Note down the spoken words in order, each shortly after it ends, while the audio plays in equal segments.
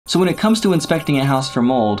So when it comes to inspecting a house for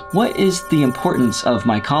mold, what is the importance of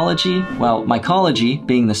mycology? Well, mycology,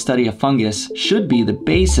 being the study of fungus, should be the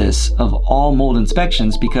basis of all mold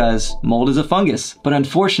inspections because mold is a fungus. But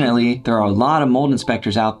unfortunately, there are a lot of mold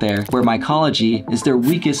inspectors out there where mycology is their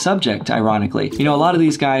weakest subject, ironically. You know, a lot of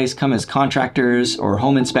these guys come as contractors or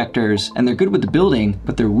home inspectors, and they're good with the building,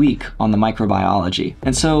 but they're weak on the microbiology.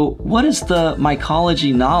 And so what does the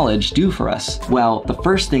mycology knowledge do for us? Well, the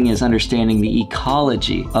first thing is understanding the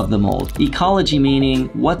ecology of the mold. Ecology meaning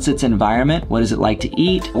what's its environment, what is it like to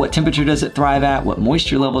eat, what temperature does it thrive at, what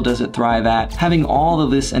moisture level does it thrive at. Having all of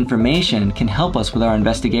this information can help us with our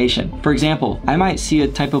investigation. For example, I might see a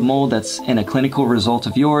type of mold that's in a clinical result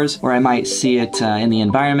of yours, or I might see it in the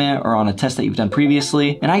environment or on a test that you've done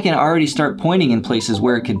previously, and I can already start pointing in places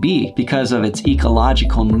where it could be because of its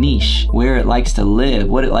ecological niche, where it likes to live,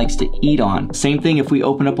 what it likes to eat on. Same thing if we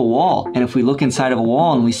open up a wall, and if we look inside of a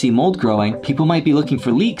wall and we see mold growing, people might be looking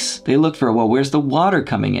for leaks. They look for, well, where's the water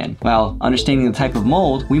coming in? Well, understanding the type of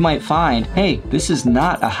mold, we might find, hey, this is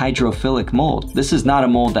not a hydrophilic mold. This is not a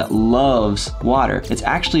mold that loves water. It's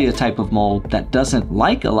actually a type of mold that doesn't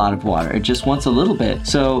like a lot of water. It just wants a little bit.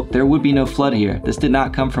 So there would be no flood here. This did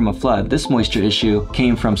not come from a flood. This moisture issue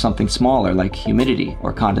came from something smaller like humidity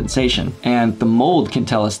or condensation. And the mold can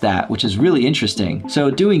tell us that, which is really interesting. So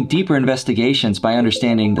doing deeper investigations by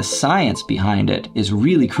understanding the science behind it is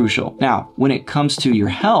really crucial. Now, when it comes to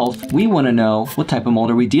your health, we want to know what type of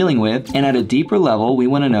mold are we dealing with, and at a deeper level, we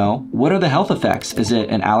want to know what are the health effects. Is it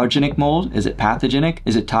an allergenic mold? Is it pathogenic?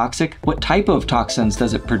 Is it toxic? What type of toxins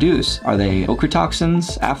does it produce? Are they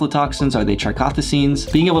ochratoxins, aflatoxins? Are they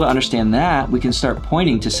trichothecenes? Being able to understand that, we can start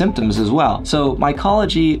pointing to symptoms as well. So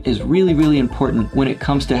mycology is really, really important when it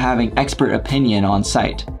comes to having expert opinion on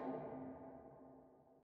site.